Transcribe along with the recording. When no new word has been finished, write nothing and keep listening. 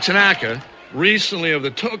Tanaka, recently of the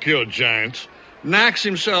Tokyo Giants, knocks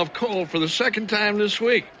himself cold for the second time this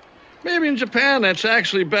week. Maybe in Japan that's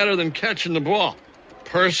actually better than catching the ball.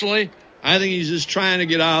 Personally, I think he's just trying to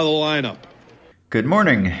get out of the lineup. Good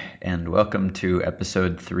morning, and welcome to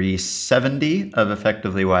episode 370 of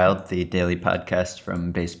Effectively Wild, the daily podcast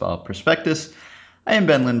from Baseball Prospectus. I am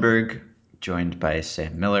Ben Lindbergh, joined by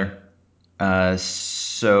Sam Miller.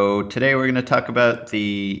 So today we're going to talk about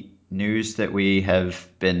the news that we have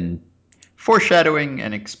been foreshadowing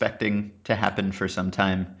and expecting to happen for some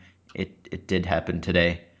time. It did happen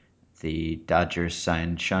today. The Dodgers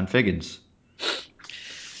signed Sean Figgins.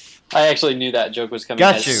 I actually knew that joke was coming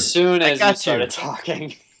soon as you started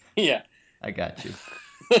talking. Yeah. I got you.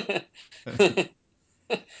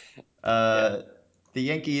 The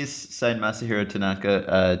Yankees signed Masahiro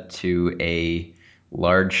Tanaka to a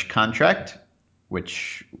large contract,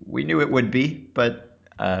 which we knew it would be, but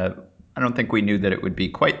I don't think we knew that it would be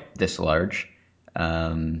quite this large.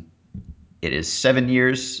 It is 7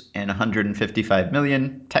 years and $155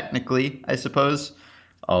 million, technically, I suppose,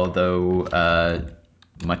 although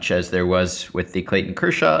much as there was with the Clayton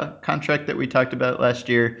Kershaw contract that we talked about last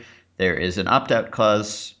year, there is an opt-out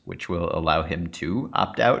clause which will allow him to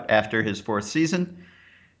opt out after his fourth season.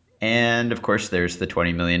 And of course, there's the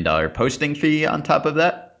 $20 million posting fee on top of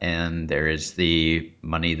that. And there is the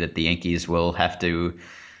money that the Yankees will have to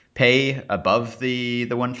pay above the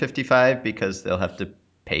 155 because they'll have to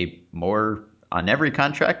pay more on every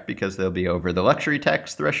contract because they'll be over the luxury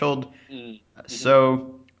tax threshold. Mm-hmm.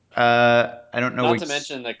 So I don't know. Not to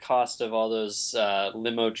mention the cost of all those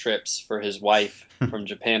limo trips for his wife from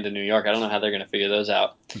Japan to New York. I don't know how they're going to figure those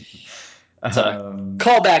out. So,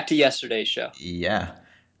 call back to yesterday's show. Yeah.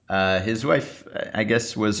 His wife, I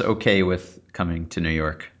guess, was okay with coming to New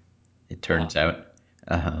York, it turns out.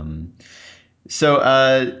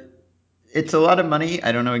 So it's a lot of money.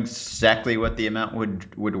 I don't know exactly what the amount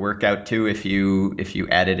would work out to if you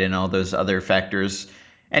added in all those other factors.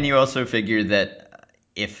 And you also figure that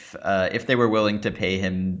if they were willing to pay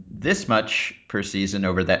him this much per season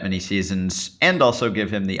over that many seasons and also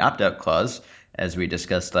give him the opt-out clause, as we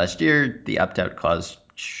discussed last year, the opt-out clause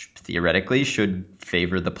theoretically should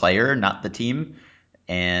favor the player, not the team.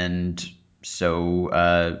 And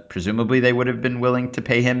so presumably they would have been willing to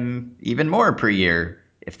pay him even more per year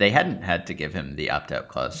if they hadn't had to give him the opt-out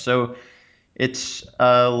clause. So it's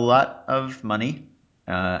a lot of money.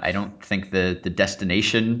 I don't think the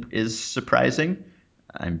destination is surprising.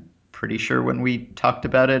 I'm pretty sure when we talked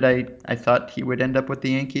about it, I thought he would end up with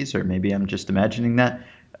the Yankees, or maybe I'm just imagining that.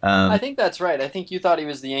 I think that's right. I think you thought he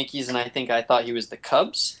was the Yankees, and I thought he was the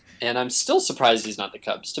Cubs. And I'm still surprised he's not the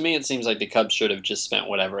Cubs. To me, it seems like the Cubs should have just spent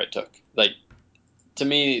whatever it took. Like, to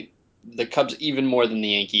me, the Cubs, even more than the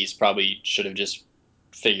Yankees, probably should have just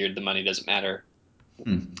figured the money doesn't matter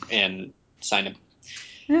and signed him.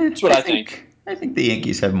 That's what I think. I think the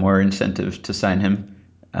Yankees have more incentive to sign him.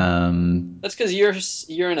 That's because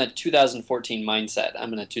you're in a 2014 mindset.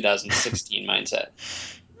 I'm in a 2016 mindset.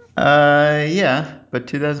 Yeah, but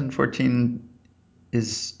 2014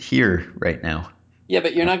 is here right now. Yeah,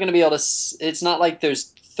 but you're not going to be able to. It's not like there's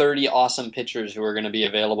 30 awesome pitchers who are going to be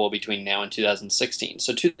available between now and 2016.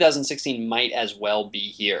 So 2016 might as well be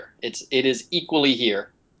here. It is equally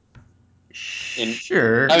here.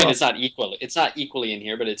 Sure. I mean, it's not equally in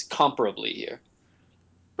here, but it's comparably here.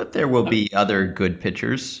 But there will be other good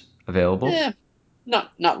pitchers available. Yeah,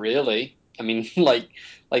 not really. I mean,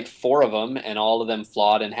 like four of them, and all of them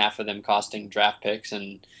flawed, and half of them costing draft picks,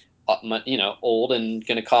 and old and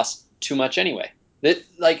going to cost too much anyway.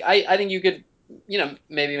 I think you could,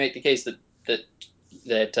 maybe make the case that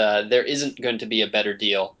there isn't going to be a better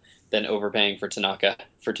deal than overpaying for Tanaka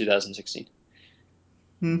for 2016.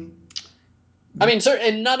 I mean,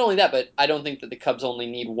 and not only that, but I don't think that the Cubs only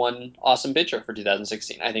need one awesome pitcher for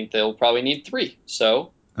 2016. I think they'll probably need three.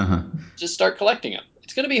 So just start collecting them.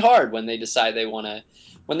 It's going to be hard when they decide they want to,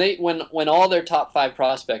 when all their top five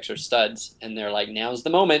prospects are studs and they're like, now's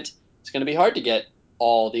the moment. It's going to be hard to get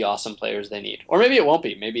all the awesome players they need. Or maybe it won't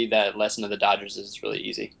be. Maybe that lesson of the Dodgers is really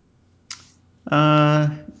easy.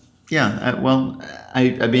 Yeah. Well,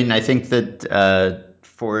 I mean, I think that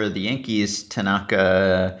for the Yankees,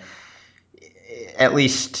 Tanaka, at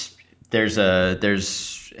least there's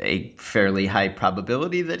a fairly high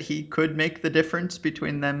probability that he could make the difference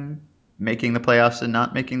between them making the playoffs and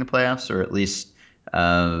not making the playoffs, or at least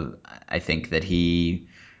I think that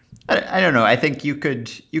I don't know. I think you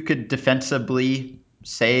could defensively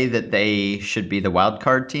say that they should be the wild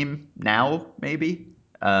card team now, maybe.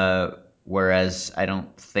 Whereas I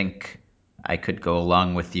don't think I could go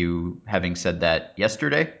along with you having said that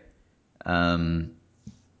yesterday. And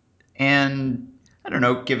I don't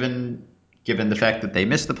know, given the fact that they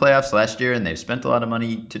missed the playoffs last year and they've spent a lot of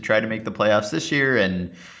money to try to make the playoffs this year,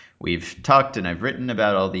 and we've talked and I've written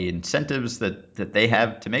about all the incentives that they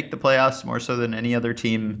have to make the playoffs more so than any other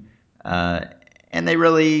team, uh, and they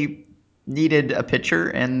really needed a pitcher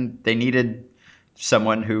and they needed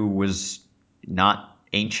someone who was not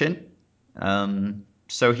ancient,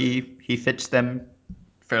 so he fits them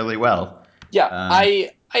fairly well. Yeah, Um,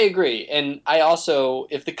 I agree, and I also,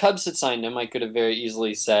 if the Cubs had signed him, I could have very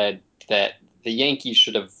easily said that the Yankees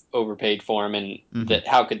should have overpaid for him, and mhm. that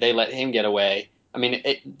how could they let him get away? I mean,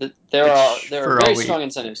 Which there are for all very we strong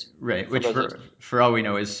incentives right, for which both of those. for all we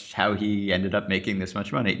know is how he ended up making this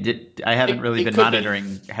much money. I haven't really It been could be.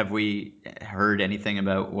 monitoring. Have we heard anything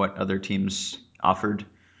about what other teams offered?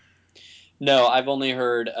 No, I've only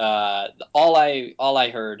heard all I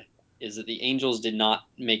heard is that the Angels did not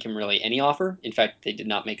make him really any offer. In fact, they did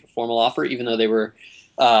not make a formal offer, even though they were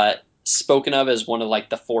uh, spoken of as one of like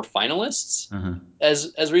the four finalists Uh-huh.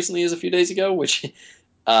 as recently as a few days ago, which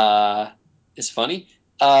is funny.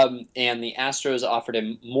 And the Astros offered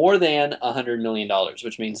him more than $100 million,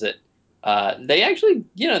 which means that they actually,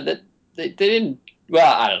 that they didn't.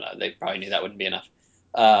 Well, I don't know. They probably knew that wouldn't be enough.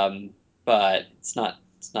 Um, but it's not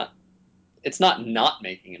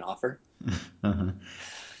making an offer. Uh-huh.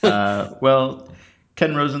 Well,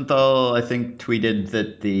 Ken Rosenthal, I think, tweeted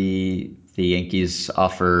that the Yankees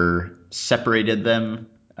offer separated them.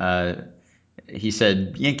 He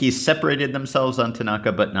said Yankees separated themselves on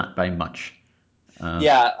Tanaka, but not by much. Uh,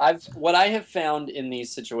 Yeah, I've what I have found in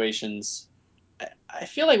these situations, I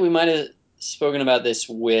feel like we might have spoken about this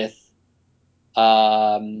with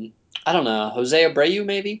I don't know, Jose Abreu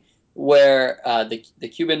maybe, where the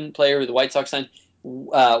Cuban player who the White Sox signed,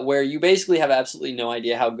 where you basically have absolutely no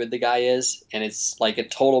idea how good the guy is, and it's like a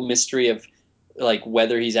total mystery of like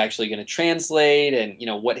whether he's actually going to translate and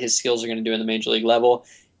what his skills are going to do in the major league level.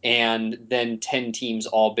 And then 10 teams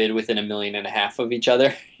all bid within 1.5 million of each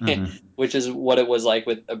other, uh-huh. which is what it was like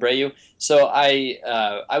with Abreu. So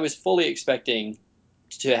I was fully expecting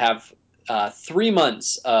to have 3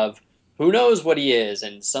 months of who knows what he is,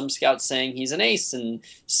 and some scouts saying he's an ace, and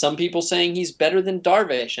some people saying he's better than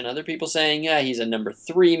Darvish, and other people saying yeah he's a number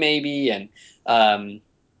three maybe, um,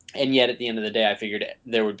 and yet at the end of the day, I figured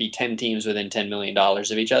there would be 10 teams within $10 million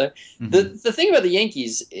of each other. Hmm. The thing about the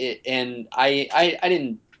Yankees, and I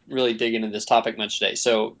didn't really dig into this topic much today,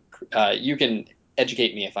 so you can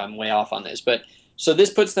educate me if I'm way off on this, but so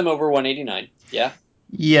this puts them over 189, yeah.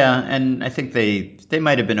 Yeah, and I think they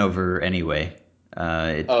might have been over anyway.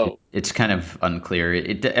 Oh, It's kind of unclear.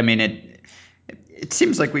 I mean it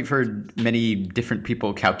seems like we've heard many different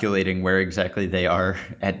people calculating where exactly they are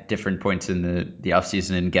at different points in the off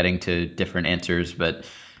season and getting to different answers. But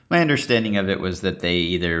my understanding of it was that they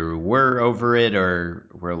either were over it or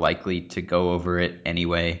were likely to go over it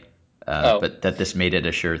anyway. oh, But that this made it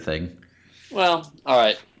a sure thing. well, all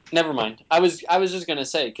right. Never mind. I was just gonna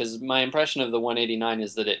say because my impression of the 189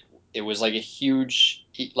 is that it was like a huge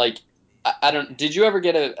like I don't. Did you ever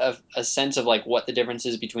get a sense of like what the difference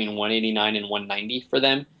is between 189 and 190 for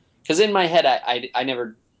them? Because in my head, I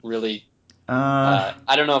never really. Uh,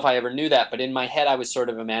 I don't know if I ever knew that, but in my head, I was sort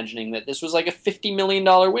of imagining that this was like a $50 million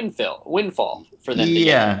windfall for them to get to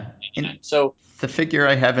yeah. 189. So The figure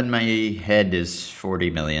I have in my head is 40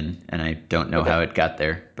 million, and I don't know okay, how it got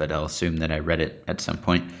there, but I'll assume that I read it at some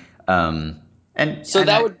point. Um, so and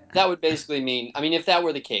that would basically mean, I mean, if that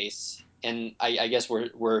were the case, and I guess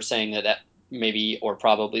we're saying that maybe or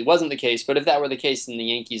probably wasn't the case, but if that were the case, then the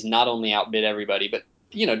Yankees not only outbid everybody, but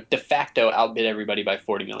de facto outbid everybody by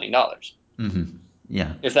 $40 million. mhm,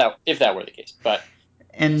 yeah, If that were the case, but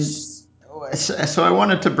and so I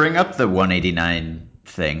wanted to bring up the 189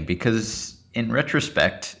 thing because in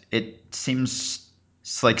retrospect, it seems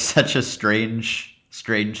it's like such a strange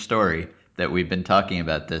story that we've been talking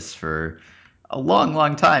about this for a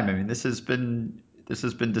long time. I mean, this has been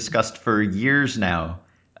discussed for years now,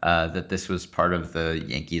 that this was part of the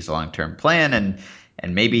Yankees' long-term plan,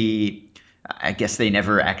 and maybe I guess they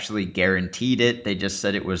never actually guaranteed it. They just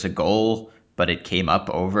said it was a goal, but it came up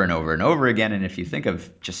over and over and over again. And if you think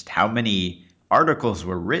of just how many articles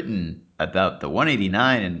were written about the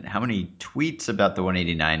 189 and how many tweets about the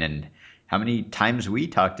 189 and how many times we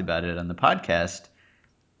talked about it on the podcast,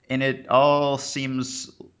 and it all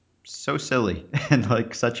seems so silly and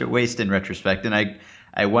like such a waste in retrospect. And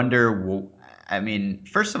I wonder. I mean,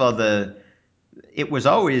 first of all, the it was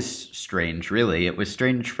always strange. Really, it was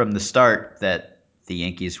strange from the start that the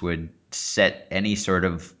Yankees would set any sort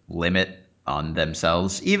of limit on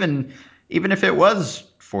themselves, even if it was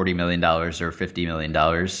 $40 million or $50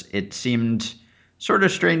 million. It seemed sort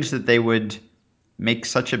of strange that they would make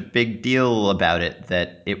such a big deal about it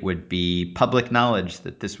that it would be public knowledge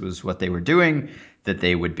that this was what they were doing, that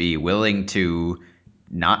they would be willing to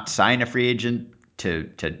not sign a free agent, to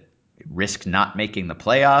risk not making the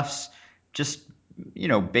playoffs. Just,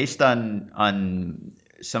 based on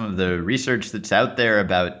some of the research that's out there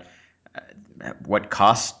about what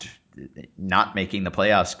cost not making the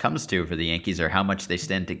playoffs comes to for the Yankees, or how much they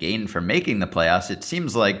stand to gain from making the playoffs, it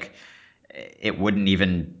seems like it wouldn't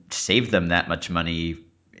even save them that much money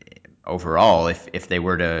overall if they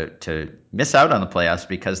were to miss out on the playoffs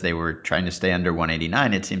because they were trying to stay under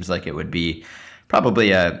 189. It seems like it would be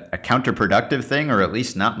probably a counterproductive thing, or at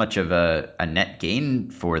least not much of a net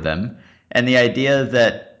gain for them. And the idea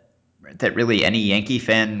that really any Yankee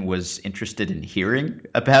fan was interested in hearing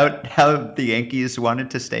about how the Yankees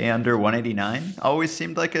wanted to stay under 189 always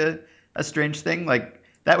seemed like a strange thing. Like,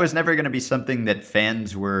 that was never going to be something that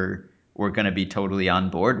fans were going to be totally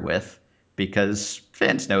on board with, because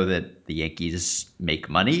fans know that the Yankees make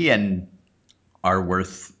money and are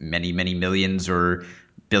worth many, many millions or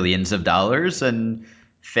billions of dollars, and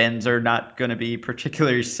fans are not going to be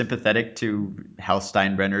particularly sympathetic to Hal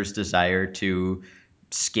Steinbrenner's desire to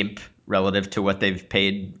skimp relative to what they've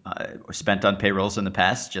paid or spent on payrolls in the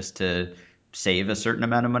past just to save a certain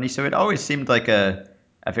amount of money. So it always seemed like a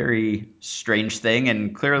very strange thing,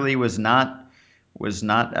 and clearly was not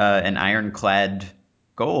an ironclad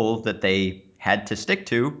goal that they had to stick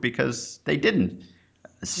to, because they didn't.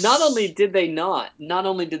 Not only did they not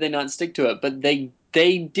stick to it, but they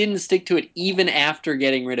didn't stick to it even after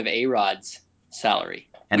getting rid of A-Rod's salary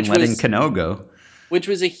and letting Cano go. Which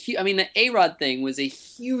was the A-Rod thing was a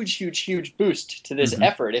huge boost to this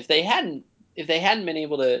effort. If they hadn't been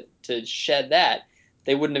able to shed that,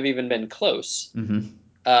 they wouldn't have even been close.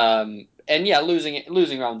 And yeah, losing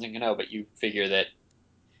Robinson Cano, but you figure that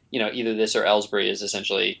either this or Ellsbury is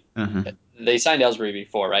essentially. They signed Ellsbury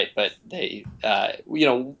before, right? But they,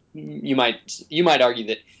 you might argue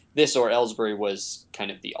that this or Ellsbury was kind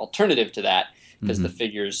of the alternative to that, because the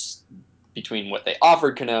figures between what they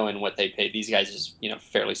offered Cano and what they paid these guys is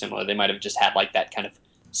fairly similar. They might have just had like that kind of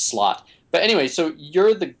slot. But anyway, so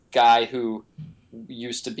you're the guy who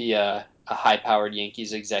used to be a high-powered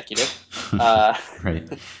Yankees executive. Right.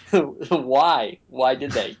 Why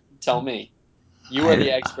did they? Tell me. You are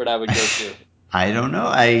the expert I would go to. I don't know.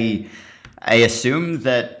 I assume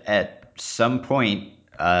that at some point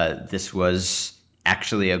this was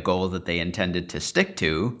actually a goal that they intended to stick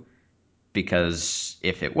to, because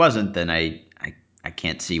if it wasn't, then I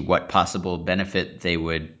can't see what possible benefit they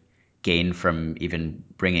would gain from even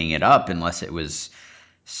bringing it up, unless it was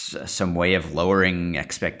some way of lowering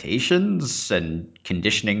expectations and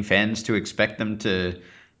conditioning fans to expect them to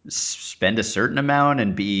spend a certain amount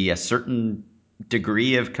and be a certain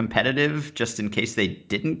degree of competitive just in case they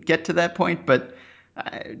didn't get to that point. But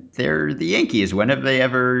they're the Yankees. When have they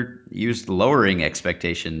ever used lowering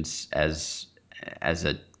expectations as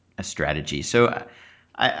a strategy? So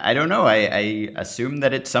I don't know. I assume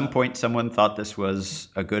that at some point someone thought this was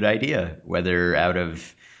a good idea, whether out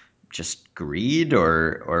of just greed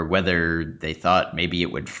or whether they thought maybe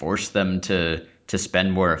it would force them to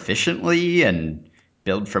spend more efficiently and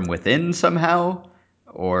build from within somehow,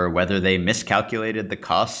 or whether they miscalculated the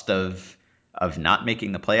cost of not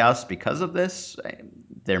making the playoffs because of this.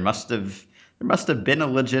 There must have been a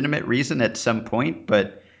legitimate reason at some point,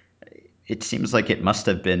 but it seems like it must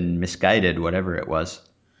have been misguided, whatever it was.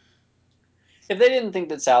 If they didn't think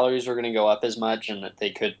that salaries were going to go up as much and that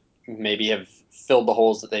they could maybe have filled the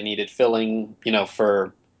holes that they needed filling,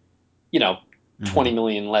 for, 20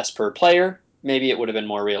 million less per player, maybe it would have been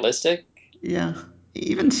more realistic. Yeah.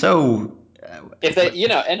 Even so, if they,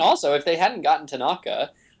 and also if they hadn't gotten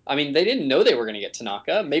Tanaka, I mean, they didn't know they were going to get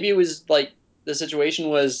Tanaka. Maybe it was like the situation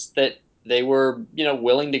was that they were,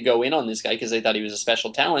 willing to go in on this guy because they thought he was a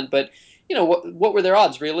special talent. But, what were their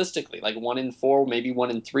odds realistically? Like 1 in 4, maybe 1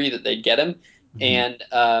 in 3 that they'd get him. And,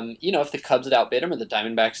 if the Cubs had outbid him, or the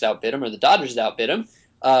Diamondbacks had outbid him, or the Dodgers had outbid him,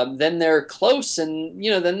 then they're close. And,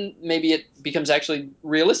 then maybe it becomes actually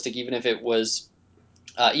realistic, even if it was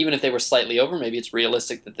even if they were slightly over, maybe it's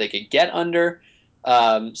realistic that they could get under.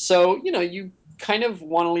 So, you kind of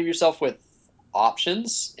want to leave yourself with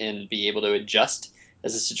options and be able to adjust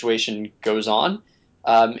as the situation goes on.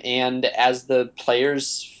 And as the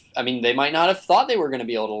players, I mean, they might not have thought they were going to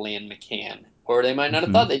be able to land McCann, or they might not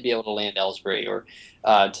have thought they'd be able to land Ellsbury or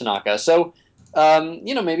Tanaka. So,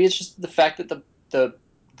 maybe it's just the fact that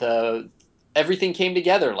the everything came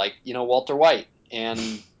together, like, Walter White,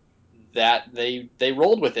 and that they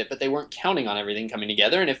rolled with it, but they weren't counting on everything coming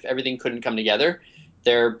together. And if everything couldn't come together,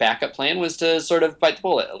 their backup plan was to sort of bite the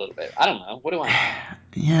bullet a little bit. I don't know. What do I know?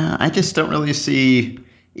 Yeah, I just don't really see,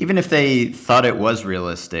 even if they thought it was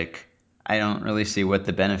realistic, I don't really see what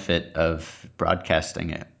the benefit of broadcasting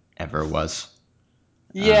it ever was.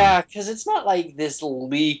 Yeah, because it's not like this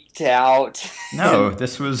leaked out, No, and,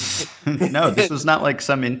 this was no, this was not like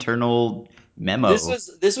some internal memo.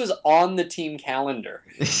 this was on the team calendar.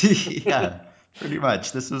 Yeah, pretty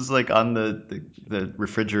much. This was like on the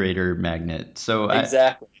refrigerator magnet.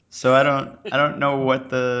 Exactly. So I don't know what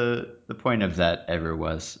the point of that ever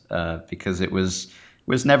was, because it was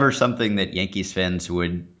never something that Yankees fans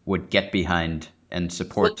would get behind and Well,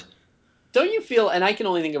 support. don't you feel, and I can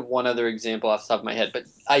only think of one other example off the top of my head, but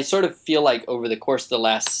I sort of feel like over the course of the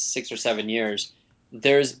last 6 or 7 years,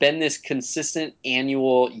 there's been this consistent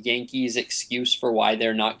annual Yankees excuse for why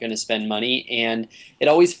they're not going to spend money, and it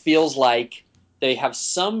always feels like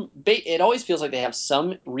it always feels like they have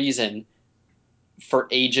some reason for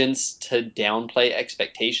agents to downplay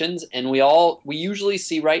expectations, and we usually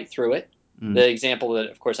see right through it. Mm. The example that,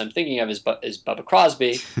 of course, I'm thinking of is Bubba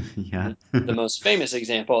Crosby, Yeah. the most famous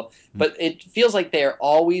example. But it feels like they're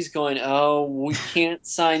always going, "Oh, we can't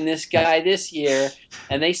sign this guy this year,"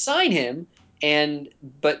 and they sign him, and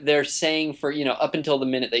but they're saying for up until the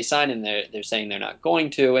minute they sign him, they're saying they're not going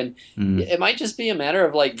to, and Mm. it might just be a matter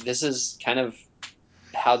of like this is kind of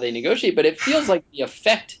how they negotiate, but it feels like the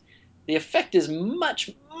effect is much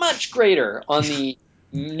much greater on the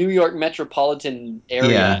New York metropolitan area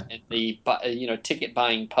Yeah. and the ticket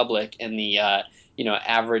buying public and the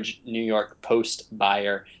average New York Post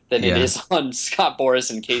buyer than it Yeah. is on Scott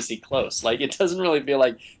Boras and Casey Close. Like it doesn't really feel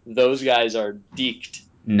like those guys are deked.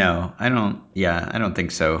 No, I don't. Yeah, I don't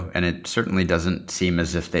think so. And it certainly doesn't seem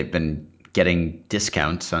as if they've been getting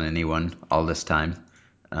discounts on anyone all this time.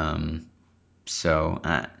 Um, so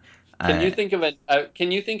Can you I, think of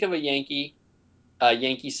a Yankee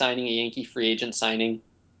signing, a Yankee free agent signing,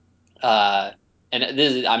 uh, and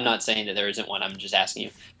I'm not saying that there isn't one. I'm just asking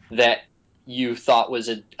you that you thought was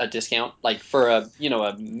a discount, like for a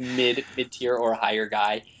mid tier or higher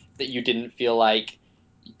guy that you didn't feel like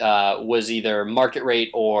was either market rate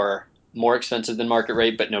or more expensive than market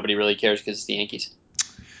rate, but nobody really cares because it's the Yankees.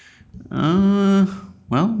 uh,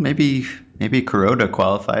 well, maybe Kuroda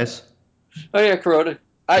qualifies. Oh yeah, Kuroda.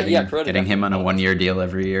 Yeah, Kuroda Getting him definitely on a qualifies. 1 year deal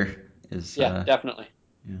every year is Yeah, definitely,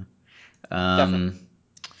 yeah. definitely.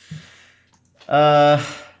 Um,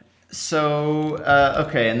 uh,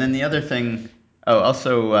 okay, and then the other thing. Oh,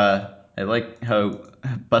 also, I like how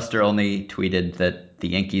Buster Olney tweeted that the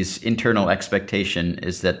Yankees' internal expectation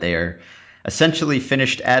is that they are essentially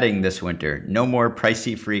finished adding this winter. No more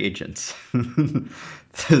pricey free agents.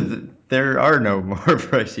 There are no more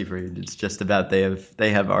pricey free agents. Just about they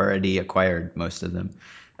have already acquired most of them.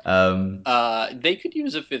 Um, They could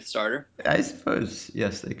use a fifth starter. I suppose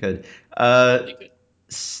yes, they could. They could.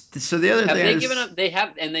 So the other Have thing they given is, up?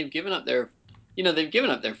 They've given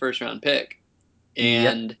up their first round pick,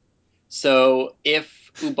 yep. and so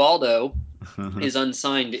if Ubaldo is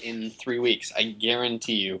unsigned in 3 weeks, I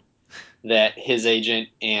guarantee you that his agent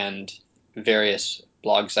and various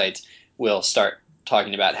blog sites will start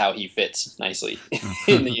talking about how he fits nicely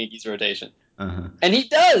in the Yankees rotation. Uh-huh. And he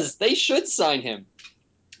does. They should sign him.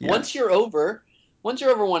 Yeah. Once you're over once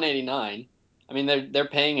you're over 189, I mean they're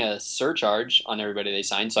paying a surcharge on everybody they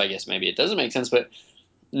sign, so I guess maybe it doesn't make sense, but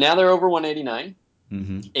now they're over 189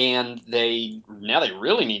 Mm-hmm. and they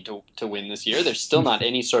really need to win this year. They're still not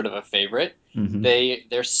any sort of a favorite. Mm-hmm.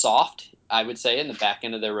 They're soft, I would say, in the back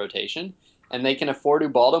end of their rotation, and they can afford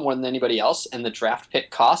Ubaldo more than anybody else. And the draft pick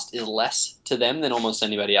cost is less to them than almost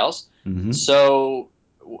anybody else. Mm-hmm. So,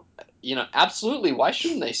 absolutely, why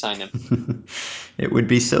shouldn't they sign him? It would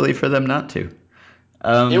be silly for them not to. It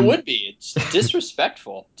Um, would be. It's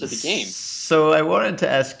disrespectful to the game. so I wanted to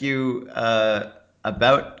ask you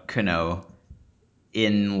about Cano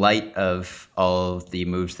in light of all of the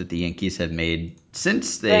moves that the Yankees have made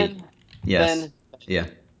since they. Ben, Yes. Ben, Yeah.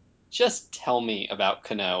 just tell me about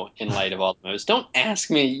Cano in light of all the moves. Don't ask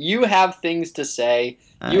me. You have things to say.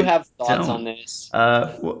 You I have thoughts on don't. this.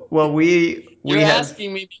 Well, we You're have.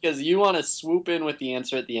 asking me because you want to swoop in with the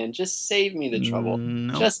answer at the end. Just save me the trouble.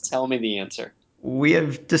 Nope. Just tell me the answer. We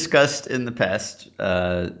have discussed in the past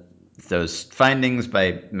those findings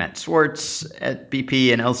by Matt Swartz at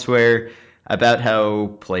BP and elsewhere about how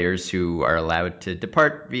players who are allowed to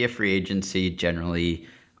depart via free agency generally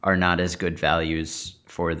are not as good values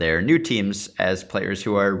for their new teams as players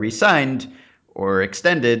who are re signed or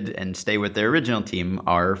extended and stay with their original team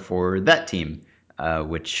are for that team,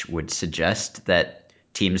 which would suggest that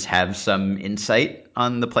teams have some insight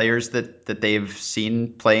on the players that they've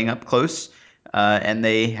seen playing up close, and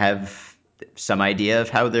they have some idea of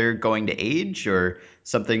how they're going to age or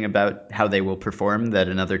something about how they will perform that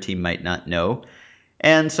another team might not know.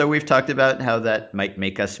 And so we've talked about how that might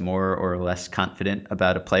make us more or less confident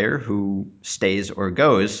about a player who stays or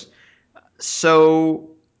goes.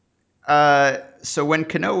 So, so when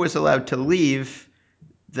Cano was allowed to leave,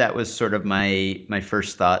 that was sort of my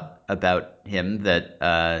first thought about him.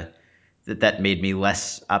 That made me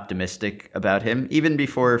less optimistic about him, even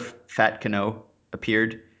before Fat Cano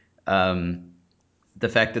appeared. The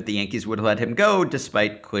fact that the Yankees would let him go,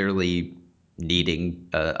 despite clearly needing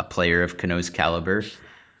a player of Cano's caliber,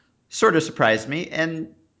 sort of surprised me.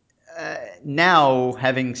 And now,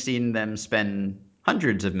 having seen them spend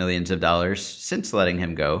hundreds of millions of dollars since letting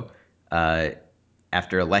him go,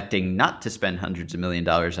 after electing not to spend hundreds of $1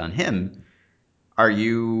 millions on him, are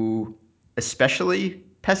you especially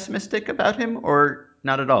pessimistic about him or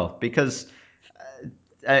not at all? Because,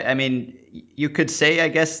 I mean, you could say, I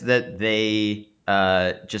guess, that they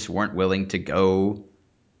just weren't willing to go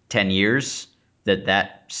 10 years,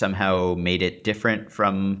 that somehow made it different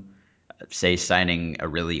from, say, signing a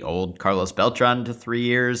really old Carlos Beltran to 3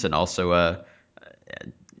 years and also a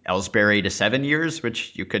Ellsbury to 7 years,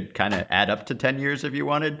 which you could kind of add up to 10 years if you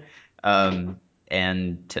wanted.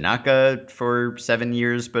 And Tanaka for 7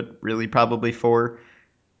 years, but really probably 4.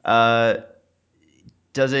 Uh,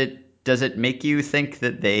 does it make you think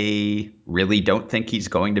that they really don't think he's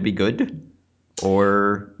going to be good,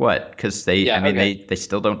 or what? Because they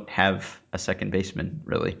still don't have a second baseman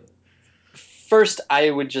really. First, I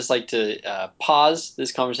would just like to pause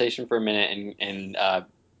this conversation for a minute and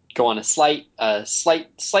go on a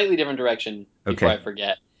slightly different direction before I Okay.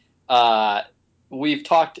 forget. We've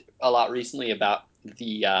talked a lot recently about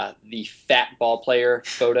the fat ball player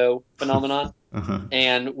photo phenomenon, Uh-huh.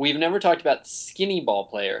 and we've never talked about skinny ball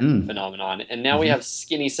player Mm. phenomenon. And now we Hmm. have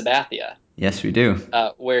skinny Sabathia, Yes, we do.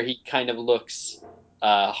 where he kind of looks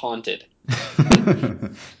haunted.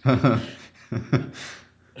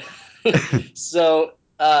 So,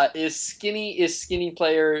 is skinny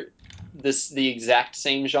player the exact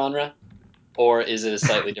same genre, or is it a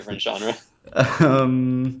slightly different genre?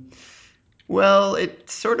 um, well, it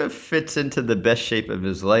sort of fits into the best shape of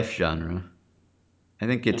his life genre. I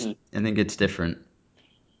think it's Mhm. I think it's different.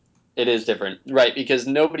 It is different, right? Because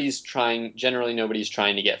nobody's trying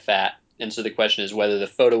to get fat, and so the question is whether the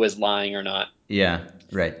photo is lying or not. Yeah,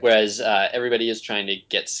 right. Whereas everybody is trying to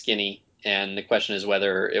get skinny, and the question is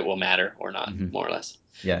whether it will matter or not, Hmm. more or less.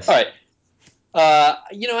 All Yes. right.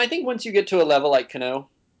 I think once you get to a level like Cano,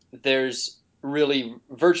 there's really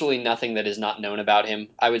virtually nothing that is not known about him.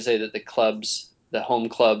 I would say that the home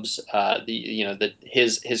clubs,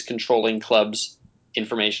 his controlling clubs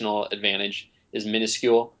informational advantage is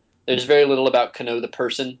minuscule. There's very little about Cano the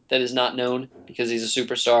person that is not known because he's a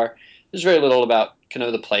superstar. There's very little about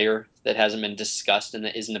Cano the player that hasn't been discussed and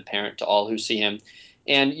that isn't apparent to all who see him.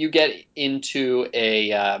 And you get into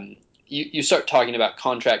you start talking about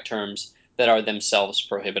contract terms that are themselves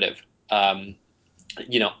prohibitive.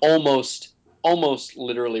 Almost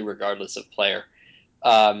literally regardless of player.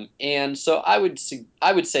 And so I would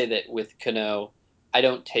say that with Cano, I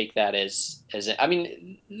don't take that as I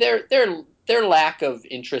mean their lack of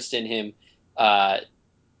interest in him, uh,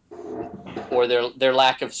 or their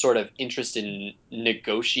lack of sort of interest in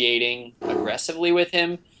negotiating aggressively with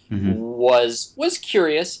him Hmm. was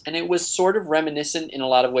curious, and it was sort of reminiscent in a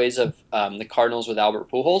lot of ways of the Cardinals with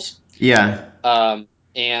Albert Pujols. Yeah. Um,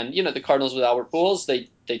 and the Cardinals with Albert Pujols,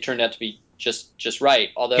 they turned out to be just right.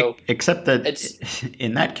 Although Except that it's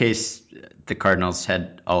in that case, the Cardinals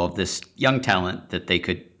had all of this young talent that they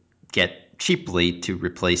could get cheaply to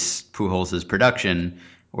replace Pujols' production,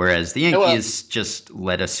 whereas the well, Yankees just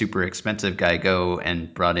let a super expensive guy go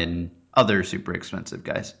and brought in other super expensive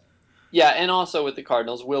guys. yeah, and also with the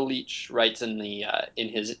Cardinals, Will Leach writes in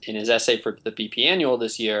his essay for the BP Annual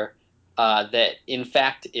this year that in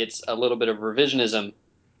fact it's a little bit of revisionism,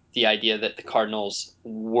 the idea that the Cardinals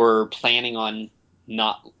were planning on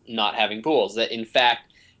not having Pujols. That in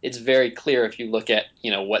fact it's very clear if you look at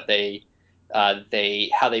what they how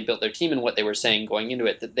they built their team and what they were saying going into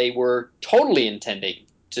it, that they were totally intending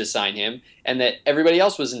to sign him, and that everybody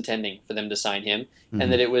else was intending for them to sign him,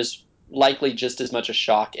 and that Hmm. it was likely just as much a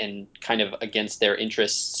shock and kind of against their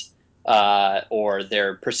interests, or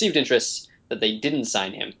their perceived interests, that they didn't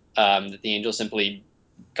sign him. That the Angels simply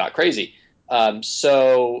got crazy.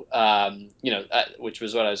 Which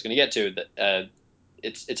was what I was going to get to. That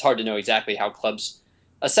it's hard to know exactly how clubs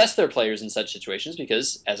assess their players in such situations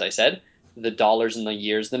because, as I said, the dollars and the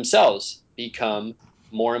years themselves become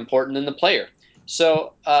more important than the player.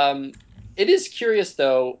 So it is curious,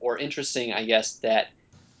 though, or interesting, I guess, that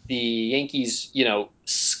the Yankees,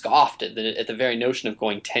 scoffed at the very notion of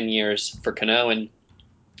going 10 years for Cano, and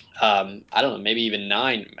I don't know, maybe even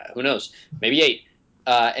 9, who knows, maybe 8,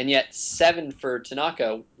 and yet 7 for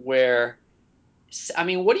Tanaka. Where, I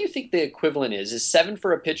mean, what do you think the equivalent is? Is 7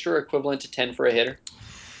 for a pitcher equivalent to 10 for a hitter?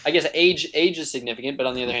 I guess age is significant, but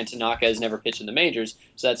on the other hand, Tanaka has never pitched in the majors,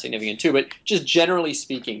 so that's significant too. But just generally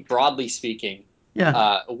speaking, broadly speaking,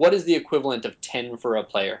 Yeah. What is the equivalent of 10 for a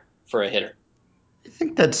player, for a hitter? I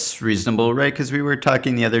think that's reasonable, right? Because we were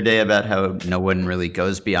talking the other day about how no one really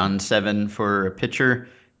goes beyond 7 for a pitcher,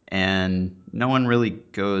 and no one really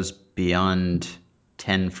goes beyond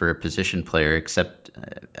 10 for a position player, except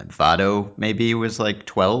Votto maybe was like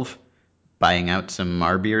 12, buying out some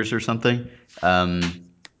RBers or something.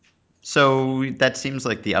 So that seems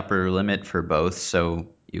like the upper limit for both. So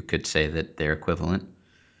you could say that they're equivalent.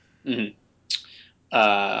 Mm-hmm.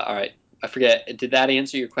 All right. I forget. Did that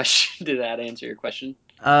answer your question? Did that answer your question?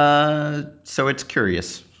 So it's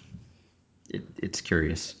curious. It's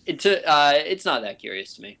curious. It's not that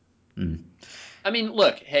curious to me. Mm. I mean,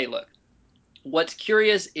 look. Hey, look. What's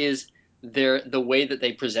curious is the way that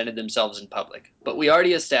they presented themselves in public. But we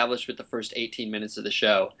already established with the first 18 minutes of the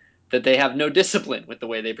show that they have no discipline with the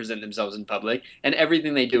way they present themselves in public, and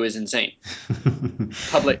everything they do is insane.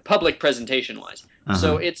 Public presentation wise.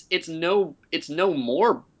 So it's no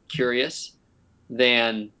more curious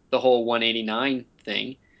than the whole 189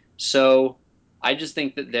 thing. So I just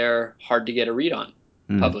think that they're hard to get a read on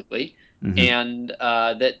publicly, Mm-hmm. and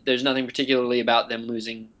that there's nothing particularly about them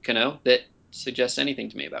losing Cano that suggests anything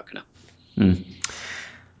to me about Cano. Mm.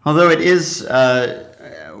 Although it is,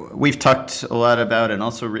 we've talked a lot about and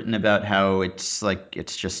also written about how it's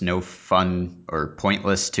just no fun or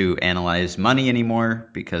pointless to analyze money anymore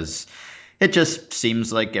because it just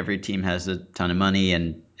seems like every team has a ton of money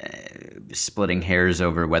and splitting hairs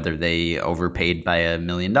over whether they overpaid by $1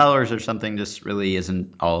 million or something just really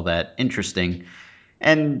isn't all that interesting.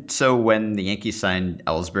 And so when the Yankees signed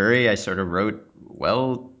Ellsbury, I sort of wrote,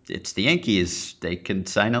 well, it's the Yankees. They can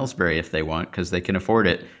sign Ellsbury if they want because they can afford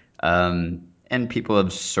it. And people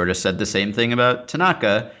have sort of said the same thing about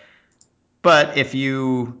Tanaka. But if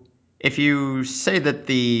you say that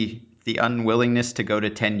the unwillingness to go to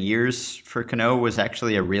 10 years for Cano was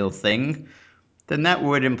actually a real thing, then that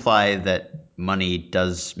would imply that money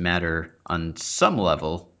does matter on some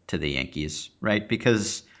level to the Yankees, right?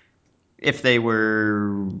 Because if they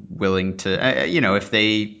were willing to, if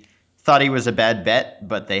they thought he was a bad bet,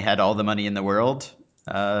 but they had all the money in the world,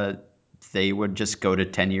 they would just go to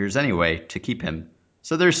 10 years anyway to keep him.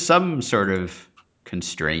 So there's some sort of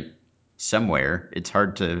constraint somewhere. It's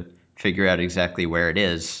hard to figure out exactly where it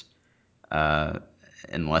is,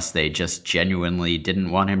 unless they just genuinely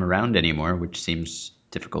didn't want him around anymore, which seems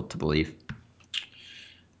difficult to believe.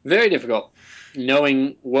 Very difficult,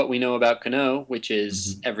 knowing what we know about Cano, which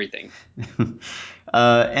is Mm-hmm. everything.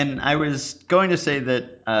 And I was going to say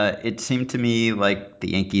that it seemed to me like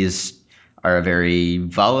the Yankees are a very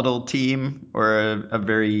volatile team or a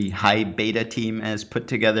very high beta team as put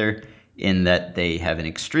together in that they have an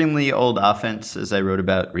extremely old offense, as I wrote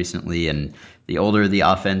about recently. And the older the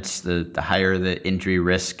offense, the higher the injury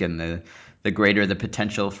risk and the greater the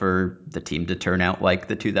potential for the team to turn out like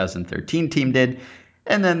the 2013 team did.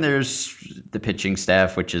 And then there's the pitching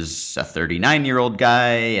staff, which is a 39-year-old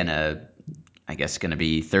guy and I guess going to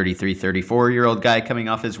be 33, 34-year-old guy coming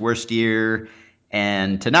off his worst year,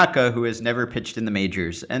 and Tanaka, who has never pitched in the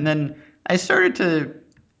majors. And then I started to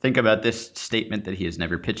think about this statement that he has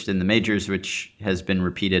never pitched in the majors, which has been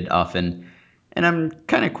repeated often. And I'm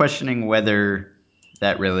kind of questioning whether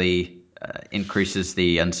that really increases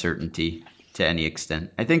the uncertainty to any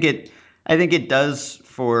extent. I think it does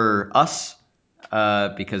for us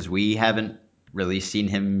because we haven't really seen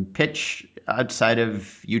him pitch outside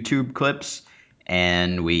of YouTube clips,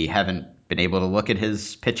 and we haven't been able to look at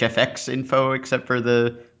his pitch FX info except for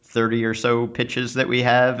the 30 or so pitches that we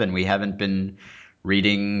have, and we haven't been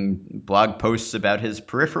reading blog posts about his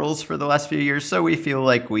peripherals for the last few years, so we feel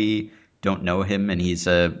like we don't know him, and he's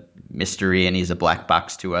a mystery, and he's a black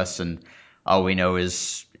box to us, and all we know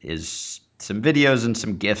is some videos and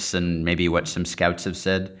some GIFs and maybe what some scouts have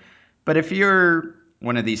said. But if you're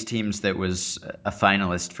one of these teams that was a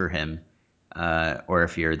finalist for him, or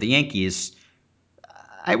if you're the Yankees,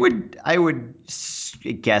 I would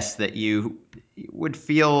guess that you would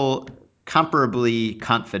feel comparably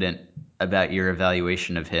confident about your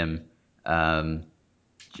evaluation of him. Um,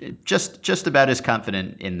 just about as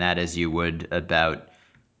confident in that as you would about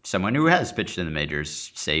someone who has pitched in the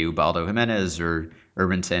majors, say Ubaldo Jimenez or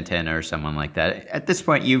Urban Santana or someone like that. At this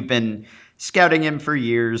point, you've been scouting him for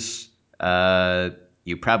years.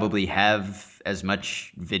 You probably have as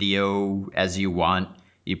much video as you want.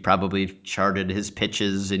 You probably charted his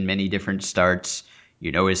pitches in many different starts.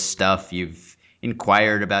 You know his stuff. You've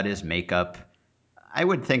inquired about his makeup. I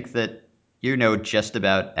would think that you know just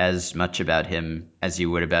about as much about him as you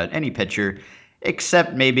would about any pitcher,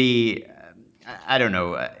 except maybe, I don't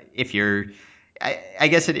know, if you're. I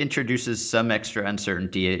guess it introduces some extra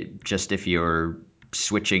uncertainty just if you're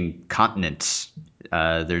switching continents.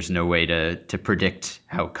 There's no way to predict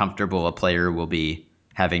how comfortable a player will be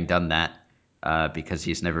having done that because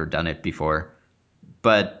he's never done it before.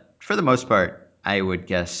 But for the most part, I would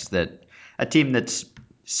guess that a team that's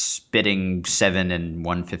spitting 7 and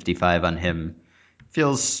 155 on him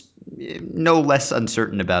feels no less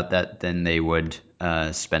uncertain about that than they would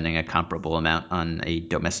spending a comparable amount on a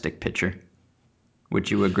domestic pitcher. Would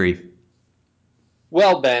you agree?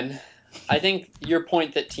 Well, Ben, I think your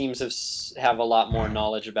point that teams have a lot more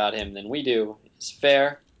knowledge about him than we do is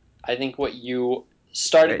fair. I think what you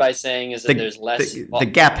started Right. by saying is that there's less. The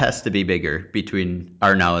gap has to be bigger between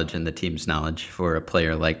our knowledge and the team's knowledge for a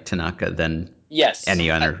player like Tanaka than Yes, any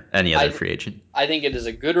other free agent. I think it is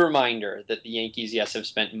a good reminder that the Yankees, yes, have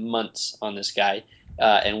spent months on this guy,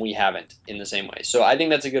 and we haven't in the same way. So I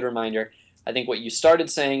think that's a good reminder. I think what you started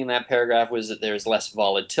saying in that paragraph was that there's less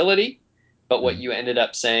volatility, but what you ended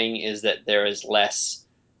up saying is that there is less.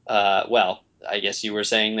 Well, I guess you were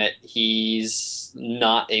saying that he's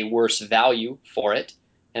not a worse value for it,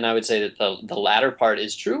 and I would say that the latter part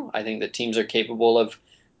is true. I think that teams are capable of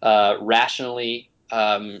rationally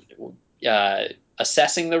uh,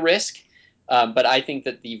 assessing the risk. But I think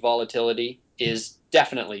that the volatility is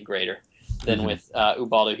definitely greater than with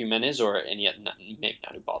Ubaldo Jimenez, and yet maybe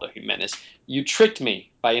not Ubaldo Jimenez. You tricked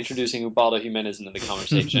me by introducing Ubaldo Jimenez into the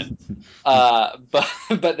conversation.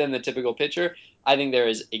 But then the typical pitcher, I think there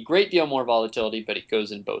is a great deal more volatility, but it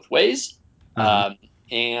goes in both ways. And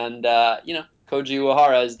Koji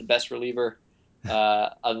Uehara is the best reliever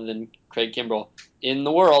other than Craig Kimbrell in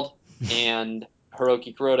the world, and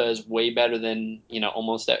Hiroki Kuroda is way better than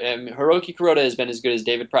almost. Hiroki Kuroda has been as good as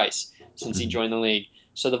David Price since he joined the league.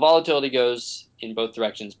 So the volatility goes in both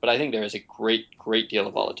directions, but I think there is a great deal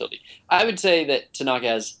of volatility. I would say that Tanaka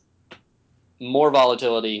has more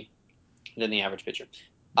volatility than the average pitcher.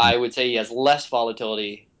 I would say he has less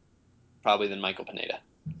volatility probably than Michael Pineda.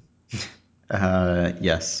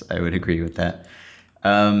 Yes, I would agree with that.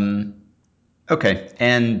 Okay,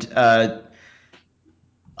 and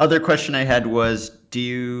other question I had was, do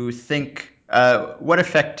you think what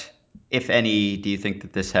effect, if any, do you think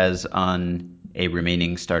that this has on a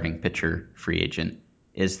remaining starting pitcher free agent?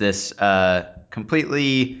 Is this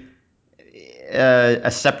completely a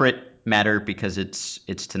separate matter because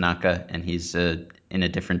it's Tanaka and he's in a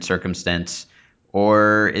different circumstance,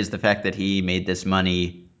 or is the fact that he made this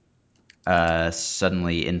money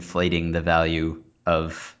suddenly inflating the value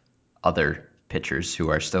of other pitchers who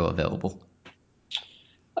are still available?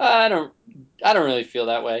 I don't I don't really feel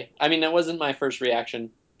that way. I mean, that wasn't my first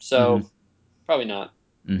reaction, so probably not.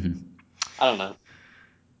 I don't know.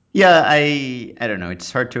 Yeah, I don't know.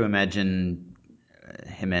 It's hard to imagine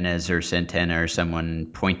Jimenez or Santana or someone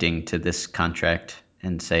pointing to this contract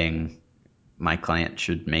and saying my client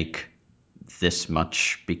should make this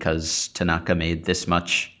much because Tanaka made this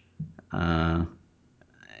much. Uh,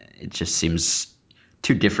 it just seems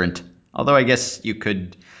too different. Although I guess you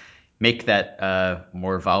could make that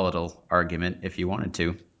more volatile argument if you wanted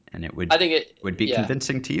to, and it I think would be yeah.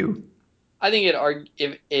 convincing to you. I think it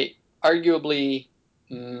arguably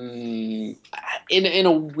in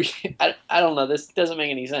a I don't know, this doesn't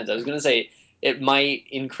make any sense. I was going to say it might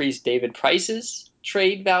increase David Price's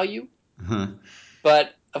trade value,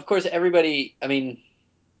 but of course everybody, I mean,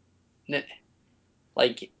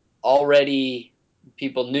 like already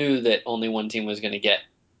people knew that only one team was going to get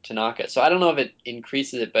Tanaka. So I don't know if it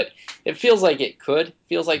increases it, but it feels like it could.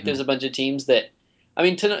 Feels like there's a bunch of teams that, I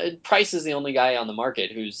mean, Price is the only guy on the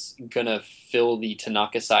market who's going to fill the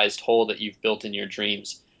Tanaka-sized hole that you've built in your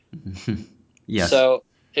dreams. Yes. So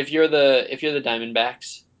if you're the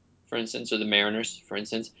Diamondbacks, for instance, or the Mariners, for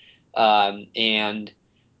instance, and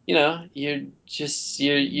you're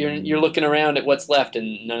looking around at what's left,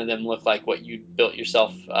 and none of them look like what you built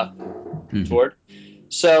yourself up toward.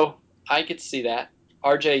 So I could see that.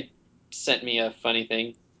 RJ sent me a funny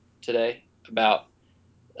thing today about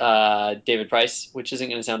David Price, which isn't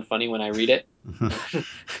going to sound funny when I read it, but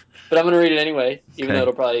I'm going to read it anyway, even though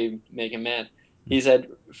it'll probably make him mad. He said,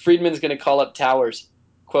 Friedman's going to call up Towers.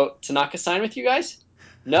 Quote, Tanaka sign with you guys?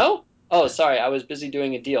 No? Oh, sorry, I was busy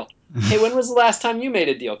doing a deal. Hey, when was the last time you made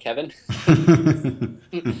a deal, Kevin?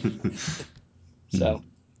 So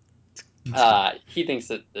he thinks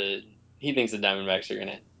that the he thinks the Diamondbacks are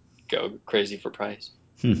gonna go crazy for Price.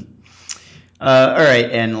 All right,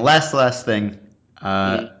 and last thing,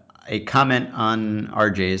 Mm-hmm. a comment on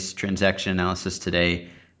RJ's transaction analysis today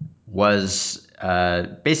was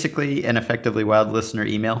basically an effectively wild listener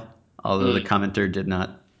email, although the commenter did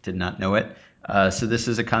not know it. So this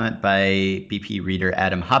is a comment by BP reader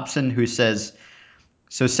Adam Hobson, who says,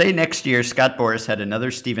 so say next year Scott Boras had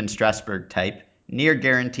another Steven Strasburg type, near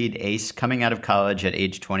guaranteed ace coming out of college at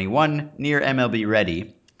age 21, near MLB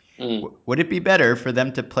ready. Would it be better for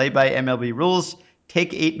them to play by MLB rules,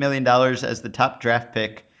 take $8 million as the top draft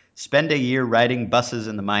pick, spend a year riding buses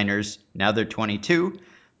in the minors, now they're 22,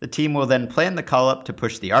 the team will then plan the call-up to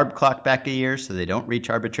push the ARB clock back a year so they don't reach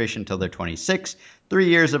arbitration until they're 26. 3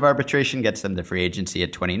 years of arbitration gets them to free agency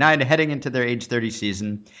at 29, heading into their age 30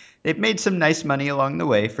 season. They've made some nice money along the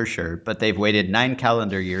way, for sure, but they've waited 9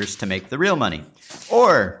 calendar years to make the real money.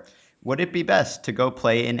 Or would it be best to go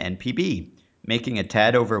play in NPB, making a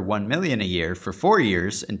tad over $1 million a year for 4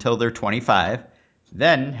 years until they're 25,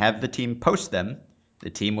 then have the team post them? The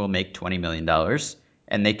team will make $20 million,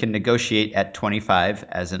 and they can negotiate at 25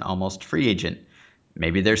 as an almost free agent.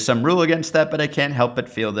 Maybe there's some rule against that, but I can't help but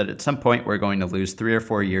feel that at some point we're going to lose 3 or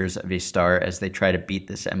 4 years of a star as they try to beat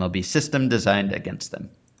this MLB system designed against them.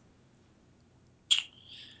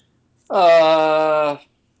 I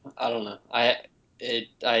don't know.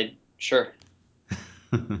 Sure.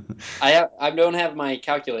 I don't have my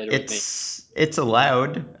calculator with me. It's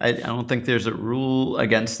allowed. I don't think there's a rule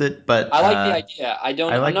against it, but I like the idea.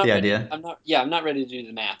 I like the idea. I'm not ready to do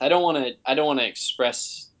the math. I don't want to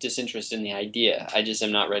express disinterest in the idea. I just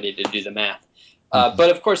am not ready to do the math. But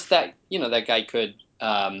of course that guy could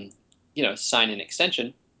sign an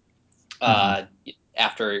extension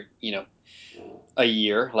after a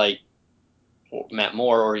year, like Matt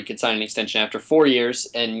Moore, or he could sign an extension after 4 years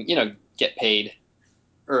and get paid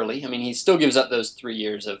early. I mean, he still gives up those 3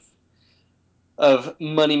 years of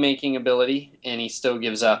money making ability, and he still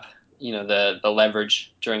gives up the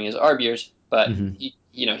leverage during his ARB years, but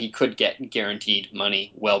he could get guaranteed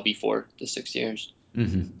money well before the 6 years.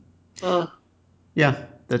 Yeah,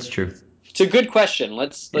 that's true. It's a good question.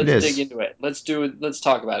 Let's dig into it. Let's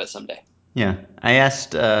talk about it someday. Yeah, I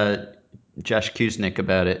asked Josh Kuznick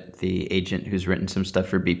about it, the agent who's written some stuff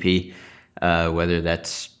for BP, whether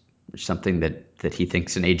that's something that he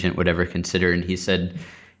thinks an agent would ever consider, and he said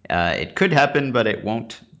it could happen, but it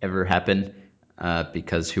won't ever happen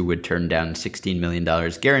because who would turn down $16 million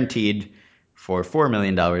guaranteed for $4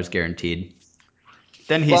 million guaranteed?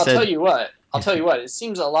 Then he said, I'll tell you what. It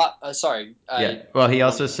seems a lot. Sorry. Yeah. Well, he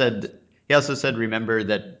also said remember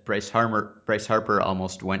that Bryce Harper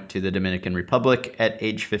almost went to the Dominican Republic at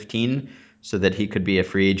age 15 so that he could be a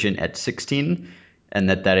free agent at 16, and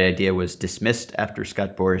that idea was dismissed after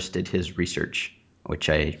Scott Boras did his research, which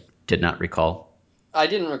I did not recall. I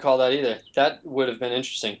didn't recall that either. That would have been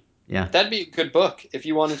interesting. Yeah. That'd be a good book. If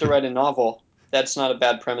you wanted to write a novel, that's not a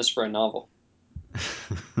bad premise for a novel.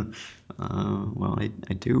 Well,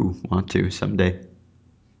 I do want to someday.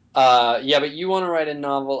 Yeah, but you want to write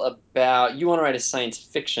a science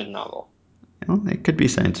fiction novel. Well, it could be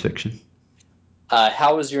science fiction.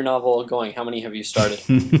 How is your novel going? How many have you started?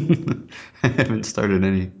 I haven't started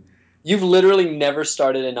any. You've literally never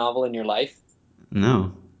started a novel in your life?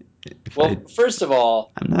 No. First of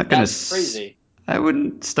all, I'm not gonna. That's crazy. I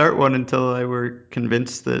wouldn't start one until I were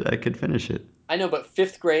convinced that I could finish it. I know, but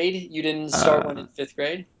 5th grade? You didn't start one in 5th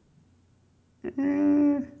grade?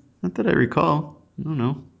 Not that I recall. I don't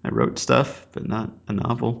know. I wrote stuff, but not a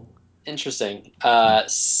novel. Interesting.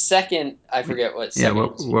 Second, I forget what Yeah,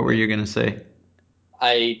 second. what were you gonna say?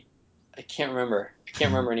 I can't remember. I can't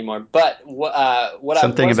remember anymore. But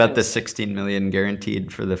something about the 16 million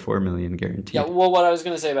guaranteed for the 4 million guaranteed. Yeah, well, what I was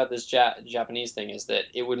going to say about this Japanese thing is that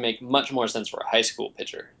it would make much more sense for a high school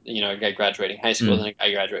pitcher, a guy graduating high school than a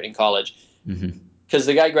guy graduating college. Because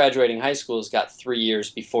the guy graduating high school has got 3 years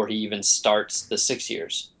before he even starts the 6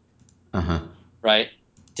 years. Right?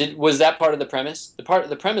 Was that part of the premise?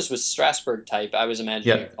 The premise was Strasburg type. I was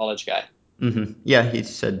imagining a college guy. Yeah, he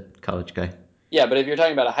said college guy. Yeah, but if you're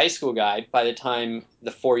talking about a high school guy, by the time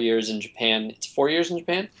the 4 years in Japan, it's 4 years in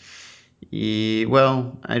Japan?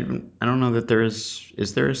 Well, I don't know that there is.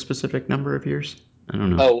 Is there a specific number of years? I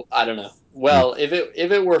don't know. Oh, I don't know. Well, if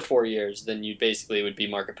it were 4 years, then you basically would be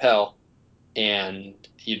Mark Appel, and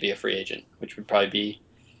you'd be a free agent, which would probably be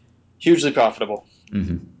hugely profitable.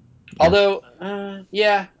 Yeah. Although, I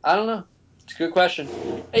don't know. It's a good question.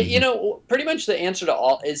 Pretty much the answer to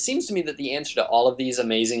all. It seems to me that the answer to all of these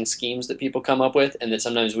amazing schemes that people come up with, and that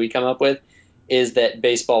sometimes we come up with, is that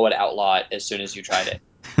baseball would outlaw it as soon as you tried it.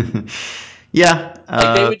 Yeah.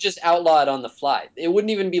 Like they would just outlaw it on the fly. It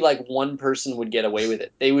wouldn't even be like one person would get away with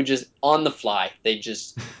it. They would just on the fly. They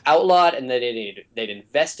just outlaw it, and then they'd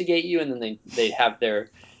investigate you, and then they'd have their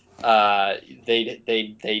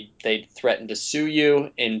they'd threaten to sue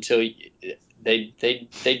you until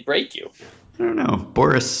they'd break you. I don't know.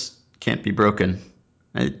 Boris can't be broken.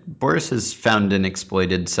 Boris has found and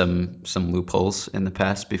exploited some loopholes in the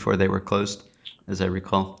past before they were closed, as I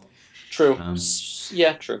recall. True.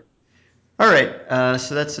 Yeah, true. All right,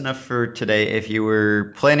 so that's enough for today. If you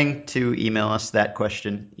were planning to email us that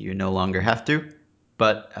question, you no longer have to,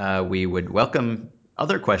 but we would welcome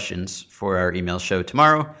other questions for our email show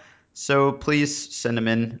tomorrow. So please send them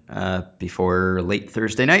in before late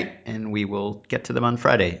Thursday night, and we will get to them on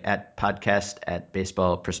Friday at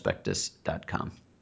podcast@baseballprospectus.com.